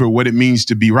believer, what it means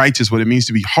to be righteous, what it means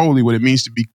to be holy, what it means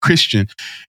to be Christian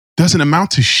doesn't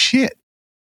amount to shit.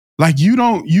 Like you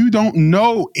don't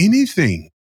know anything.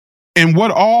 And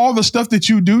what all the stuff that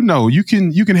you do know, you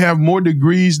can have more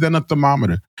degrees than a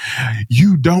thermometer.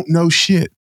 You don't know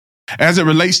shit. As it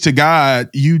relates to God,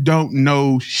 you don't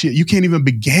know shit. You can't even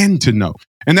begin to know.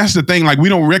 And that's the thing. Like we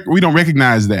don't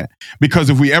recognize that, because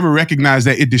if we ever recognize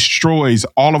that, it destroys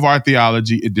all of our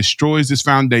theology. It destroys this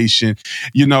foundation.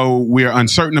 You know, we're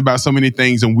uncertain about so many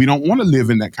things, and we don't want to live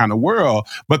in that kind of world.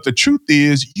 But the truth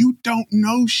is, you don't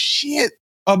know shit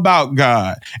about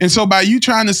God. And so by you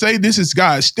trying to say this is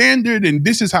God's standard and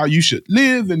this is how you should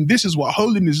live and this is what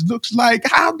holiness looks like,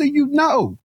 how do you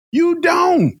know? You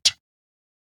don't.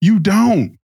 You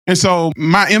don't. And so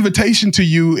my invitation to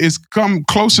you is come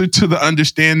closer to the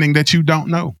understanding that you don't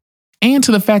know. And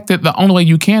to the fact that the only way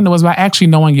you can know is by actually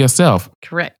knowing yourself.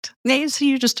 Correct. Yeah, so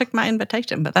you just took my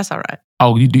invitation, but that's all right.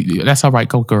 Oh, you do, that's all right.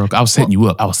 Go, girl. I was setting you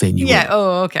up. Yeah.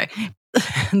 Oh, okay.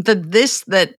 This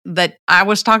that I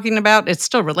was talking about, it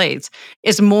still relates,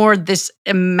 is more this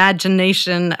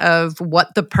imagination of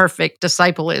what the perfect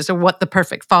disciple is or what the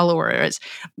perfect follower is.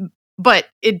 But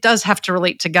it does have to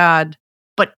relate to God.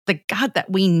 But the God that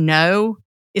we know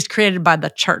is created by the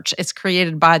church. It's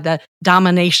created by the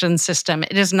domination system.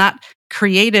 It is not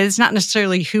created. It's not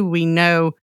necessarily who we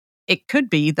know. It could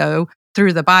be, though,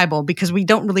 through the Bible, because we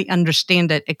don't really understand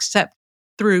it except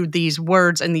through these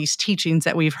words and these teachings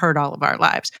that we've heard all of our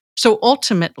lives. So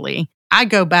ultimately, I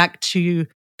go back to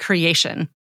creation.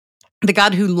 The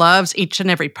God who loves each and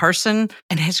every person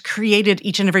and has created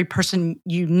each and every person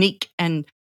unique and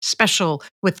special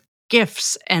with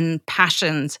gifts and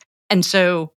passions. And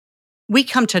so we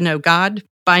come to know God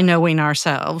by knowing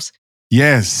ourselves.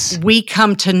 Yes. We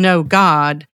come to know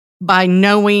God by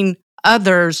knowing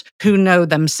others who know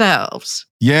themselves.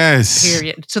 Yes.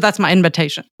 Period. So that's my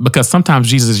invitation. Because sometimes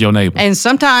Jesus is your neighbor. And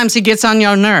sometimes he gets on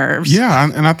your nerves.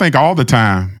 Yeah, and I think all the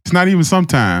time. It's not even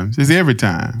sometimes. It's every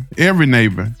time. Every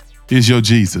neighbor. is your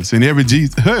Jesus. And every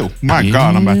Jesus, oh my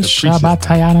God, I'm about to preach it.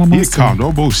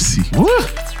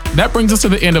 That brings us to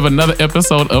the end of another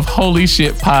episode of Holy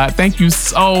Shit Pod. Thank you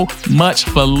so much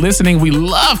for listening. We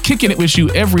love kicking it with you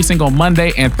every single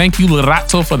Monday. And thank you,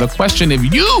 Lerato, for the question.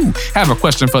 If you have a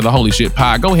question for the Holy Shit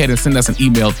Pod, go ahead and send us an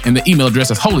email. And the email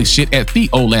address is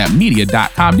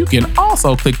holyshit@theolabmedia.com. You can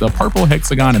also click the purple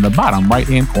hexagon in the bottom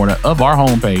right-hand corner of our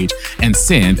homepage and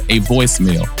send a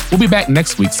voicemail. We'll be back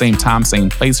next week, same time, same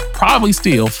place, probably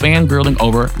still fangirling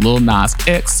over Lil Nas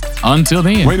X. Until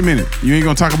then. Wait a minute. You ain't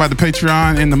going to talk about the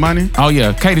Patreon and the money? Oh,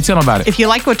 yeah. Katie, tell them about it. If you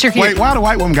like what you're hearing. Wait, why the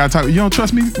white woman got to talk? You don't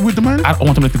trust me with the money? I don't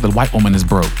want them to think the white woman is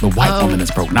broke. The white woman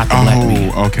is broke, not the black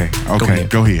man. Okay.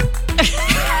 Go ahead.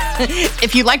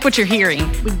 If you like what you're hearing,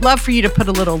 we'd love for you to put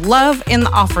a little love in the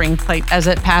offering plate as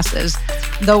it passes.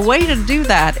 The way to do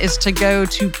that is to go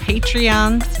to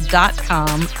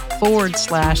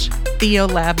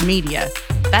patreon.com/Theolab Media.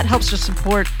 That helps to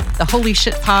support the Holy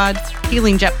Shit Pod,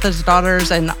 Healing Jephthah's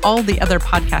Daughters, and all the other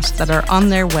podcasts that are on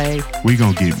their way. We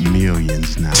gonna get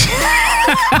millions now.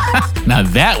 Now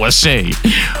that was shade.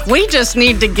 We just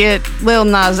need to get Lil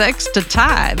Nas X to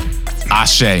tithe.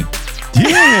 Ashe.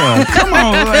 Yeah, come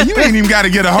on. You ain't even got to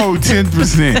get a whole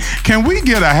 10%. Can we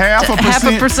get a half a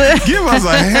percent? 0.5%? Give us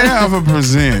a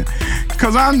 0.5%.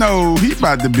 Because I know he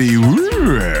about to be,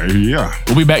 yeah.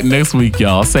 We'll be back next week,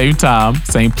 y'all. Same time,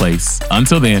 same place.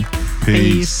 Until then,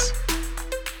 peace.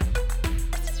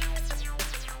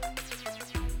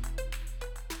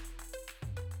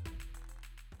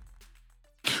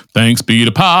 Thanks be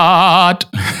to pod.